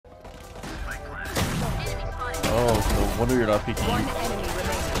Oh, no wonder you're not peeking. One enemy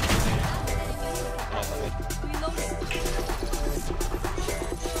remaining.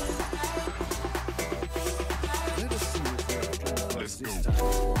 Let's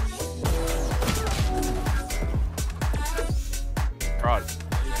go. Prod. I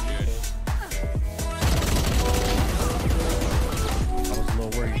was a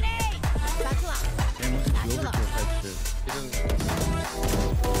little worried. Damn, look at the overkill type shit.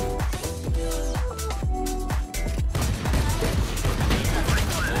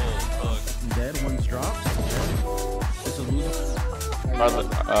 Dead, one's dropped. It's a loser.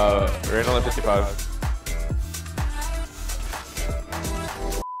 Right on the 55.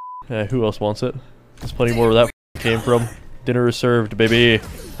 Yeah, who else wants it? There's plenty more where that came from. Dinner is served, baby.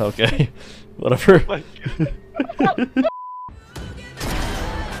 Okay, whatever.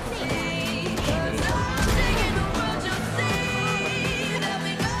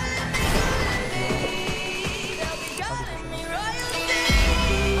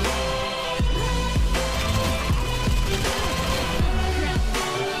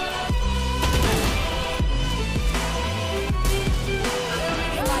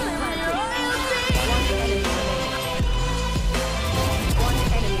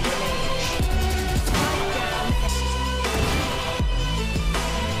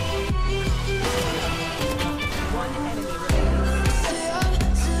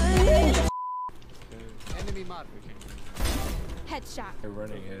 Headshot. They're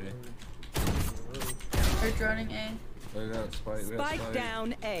running A. They're droning A. We got spike. Spike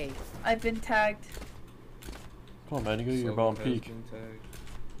down A. I've been tagged. Come on, man, you go to your bomb peak.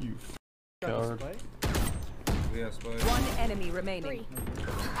 You coward. We got spike. One enemy remaining.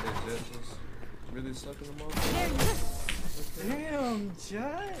 Really sucking them off. Damn,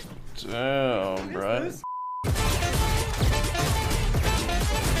 Jet. Damn, right?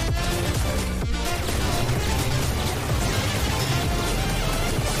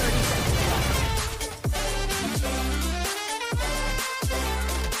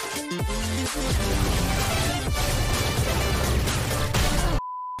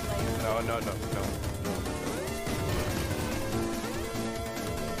 No.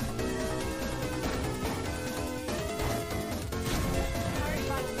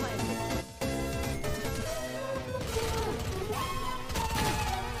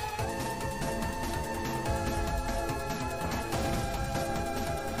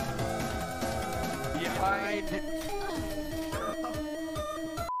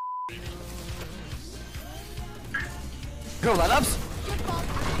 Go, let-ups.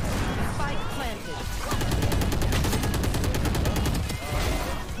 Spike planted.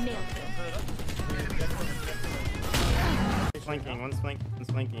 Flanking, one's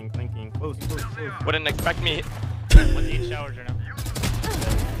flanking. Close. Wouldn't expect me. One's 8 showers right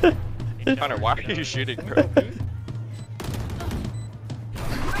now. Connor, why are you shooting, bro?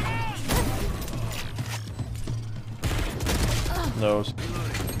 No.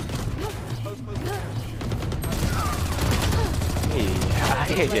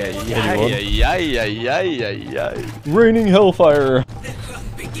 Raining hellfire.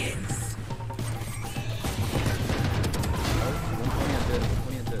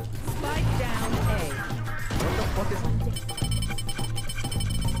 Spike down A.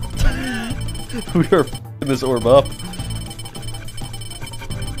 We are f***ing this orb up.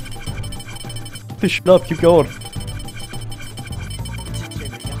 Shut up, keep going.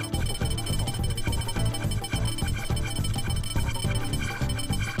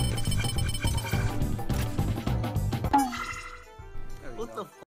 What the f?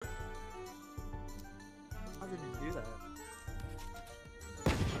 How did you do that?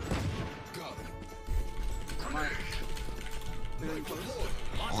 Come on.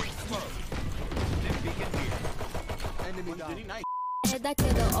 Enemy down. だけ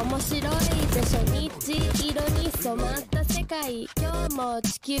ど面白いでしょ日色に染まった世界今日も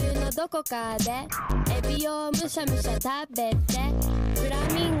地球のどこかでエビをむしゃむしゃ食べてフラ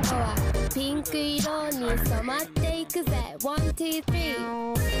ミンゴはピンク色に染まっていくぜ One, two, three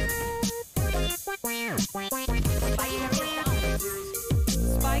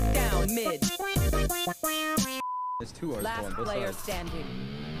Spike down mid. There's 2 R's Last going both player sides. standing.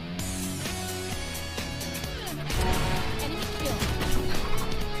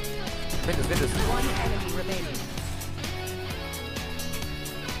 Finish. One enemy remaining.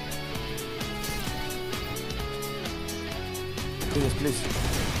 Please.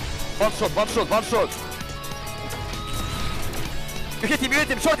 One shot. You hit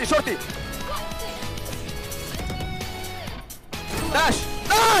him, shorty. Dash!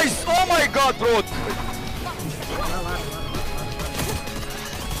 Nice! Oh my god, bro!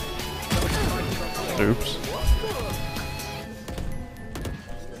 Oops.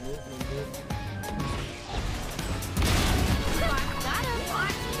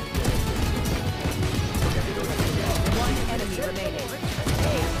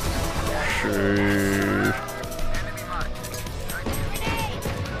 Sheesh.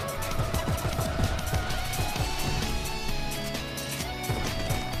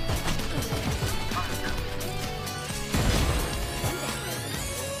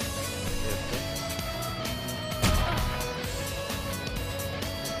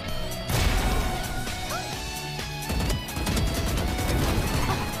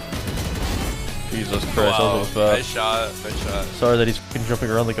 Jesus Christ, that was Nice bad. shot. Nice shot. Sorry that he's fucking jumping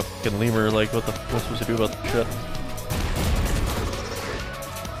around like a fucking lemur. Like, what the fuck am I supposed to do about this shit?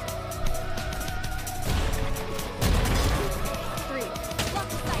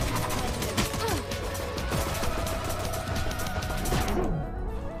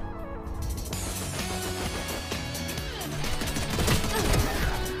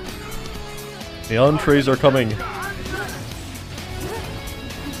 The entrees are coming.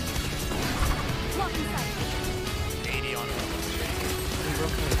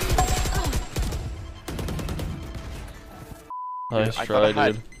 Nice I try, thought I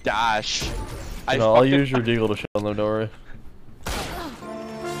dude. had dash. No, I'll use your deagle to shit on them, don't worry.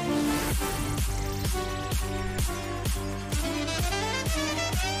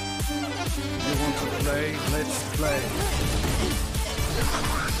 You want to play? Let's play.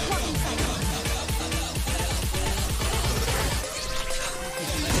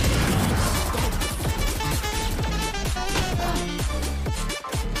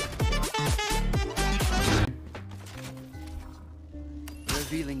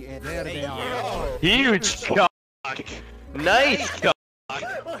 Revealing it. There they are. Huge cock. Nice cock.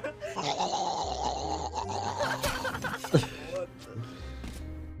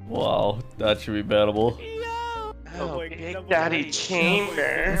 Wow, that should be bannable. Oh, Big Daddy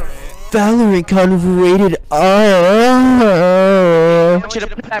Chamber. Valorant kind of rated R. I want you to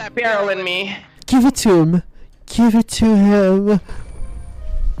put that barrel in me. Give it to him. Give it to him.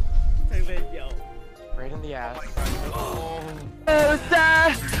 Right in the ass.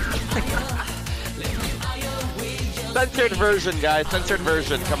 Censored version, guys. Censored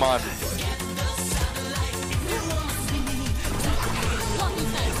version. Come on.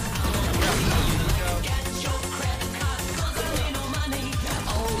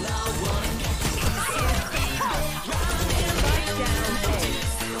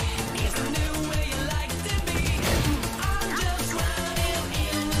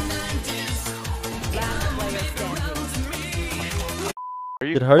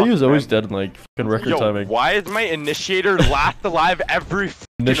 Dude, Haryu's always dead in like fucking record Yo, timing. why is my initiator last alive every fucking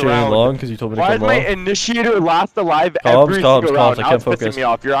Initiating round? long because you told me to Why is come my long. initiator last alive Comms, every comms, single comms, round? I Now can't it's pissing focus. me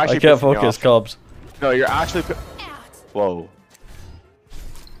off. You're actually I can't pissing me focus, off. Cobbs. No, you're actually. Whoa.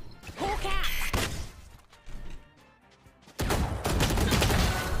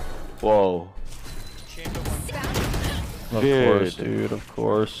 Whoa. Of course, dude, of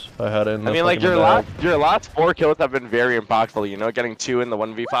course. I had it in the I mean, like fucking your bag. last 4 kills have been very impactful. You know, getting 2 in the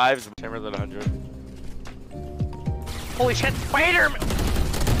 1v5s. Chamber than 100. Holy shit, Spider-Man!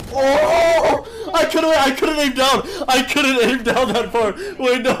 Oh! I couldn't aim down! I couldn't aim down that far!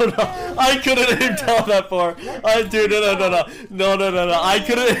 Wait, no. I couldn't aim down that far! Dude, no. I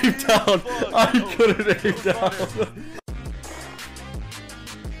couldn't aim down! I couldn't aim down!